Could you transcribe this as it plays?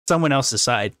someone else's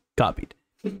side copied.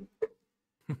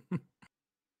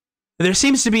 There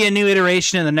seems to be a new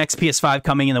iteration in the next PS5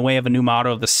 coming in the way of a new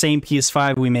model of the same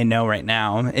PS5 we may know right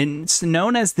now. And it's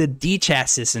known as the D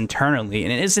chassis internally,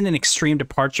 and it isn't an extreme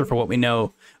departure for what we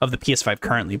know of the PS5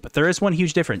 currently, but there is one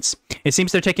huge difference. It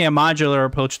seems they're taking a modular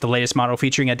approach to the latest model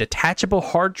featuring a detachable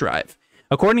hard drive.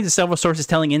 According to several sources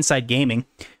telling Insider Gaming,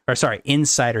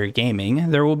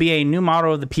 there will be a new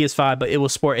model of the PS5, but it will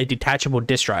sport a detachable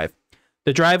disk drive.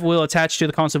 The drive will attach to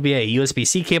the console via a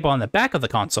USB-C cable on the back of the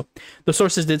console. The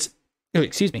sources did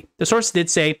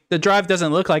say the drive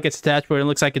doesn't look like it's attached, but it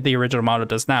looks like the original model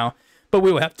does now. But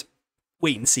we will have to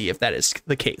wait and see if that is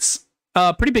the case.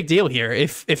 Pretty big deal here.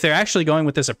 If they're actually going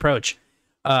with this approach,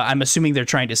 I'm assuming they're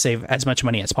trying to save as much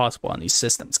money as possible on these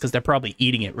systems because they're probably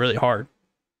eating it really hard.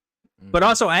 But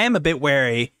also, I am a bit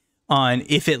wary on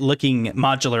if it looking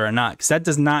modular or not, because that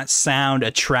does not sound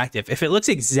attractive. If it looks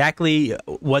exactly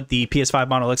what the PS5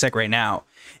 model looks like right now,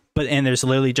 and there's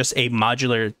literally just a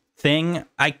modular thing,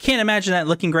 I can't imagine that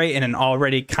looking great in an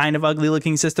already kind of ugly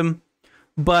looking system.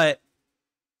 But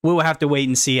we will have to wait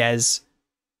and see, as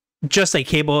just a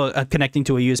cable connecting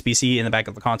to a USB-C in the back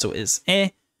of the console is eh.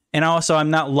 And also,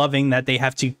 I'm not loving that they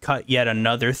have to cut yet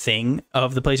another thing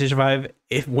of the PlayStation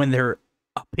 5 when they're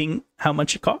upping how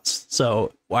much it costs.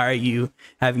 So why are you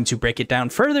having to break it down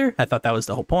further? I thought that was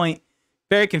the whole point.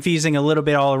 Very confusing a little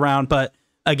bit all around, but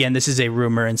again, this is a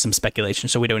rumor and some speculation,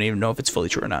 so we don't even know if it's fully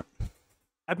true or not.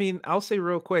 I mean, I'll say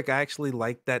real quick, I actually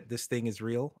like that this thing is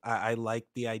real. I like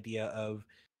the idea of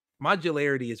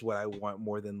modularity is what I want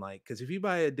more than because if you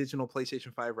buy a digital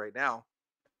PlayStation 5 right now,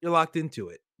 you're locked into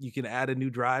it. You can add a new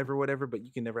drive or whatever, but you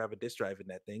can never have a disk drive in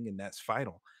that thing, and that's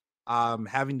final.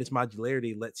 Having this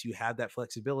modularity lets you have that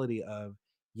flexibility of,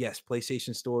 yes,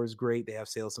 PlayStation Store is great. They have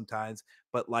sales sometimes,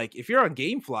 but if you're on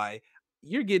GameFly,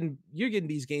 you're getting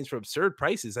these games for absurd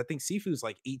prices. I think Sifu's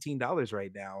like $18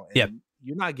 right now, and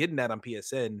you're not getting that on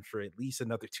PSN for at least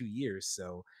another 2 years.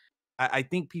 So I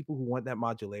think people who want that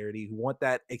modularity, who want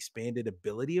that expanded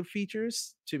ability of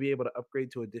features to be able to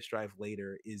upgrade to a disk drive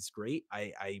later is great.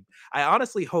 I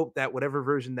honestly hope that whatever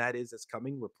version that is that's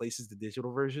coming replaces the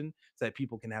digital version so that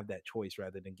people can have that choice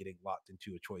rather than getting locked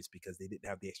into a choice because they didn't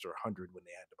have the extra 100 when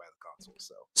they had to buy the console.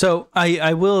 So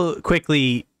I will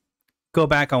quickly go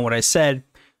back on what I said.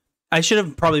 I should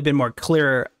have probably been more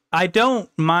clear. I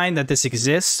don't mind that this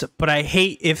exists, but I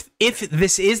hate if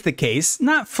this is the case,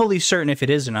 not fully certain if it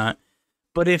is or not,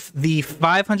 but if the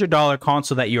 $500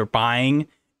 console that you're buying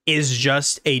is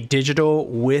just a digital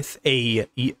with a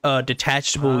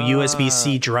detachable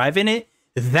USB-C drive in it,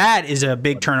 that is a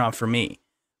big turnoff for me.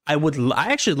 I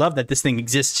actually love that this thing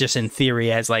exists just in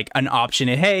theory as an option.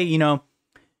 And hey,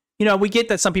 we get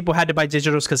that some people had to buy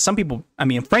digitals because some people,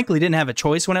 frankly, didn't have a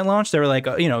choice when it launched. They were like,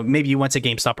 maybe you went to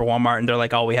GameStop or Walmart and they're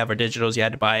like, oh, we have our digitals. You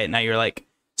had to buy it. Now you're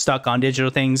stuck on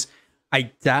digital things. I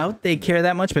doubt they care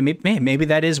that much, but maybe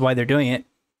that is why they're doing it,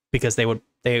 because they want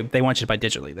you to buy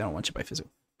digitally. They don't want you to buy physical.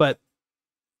 But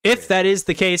if that is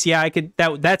the case, yeah,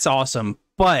 that's awesome.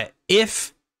 But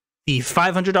if the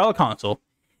 $500 console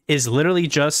is literally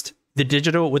just the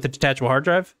digital with the detachable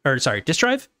disk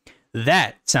drive,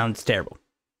 that sounds terrible.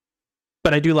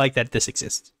 But I do like that this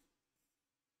exists.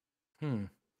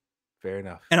 Fair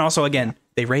enough. And also, again,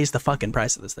 they raised the fucking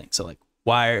price of this thing. So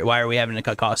why are we having to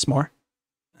cut costs more?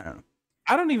 I don't know.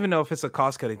 I don't even know if it's a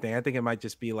cost cutting thing. I think it might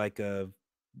just be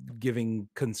giving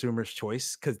consumers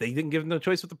choice because they didn't give them the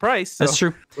choice with the price. So that's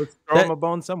true. Let's throw them a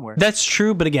bone somewhere. That's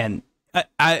true. But again,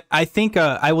 I think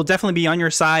I will definitely be on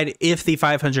your side if the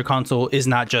 500 console is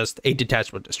not just a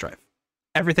detachable disk drive.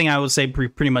 Everything I would say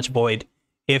pretty much void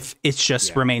if it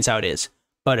just remains how it is.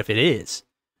 But if it is,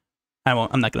 I'm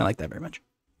not going to like that very much.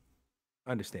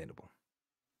 Understandable.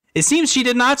 It seems she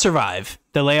did not survive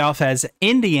the layoff, as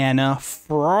Indiana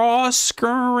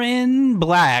Froskerin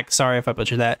Black, sorry if I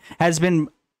butchered that, has been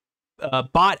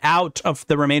bought out of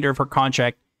the remainder of her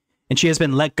contract, and she has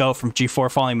been let go from G4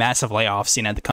 following massive layoffs seen at the company.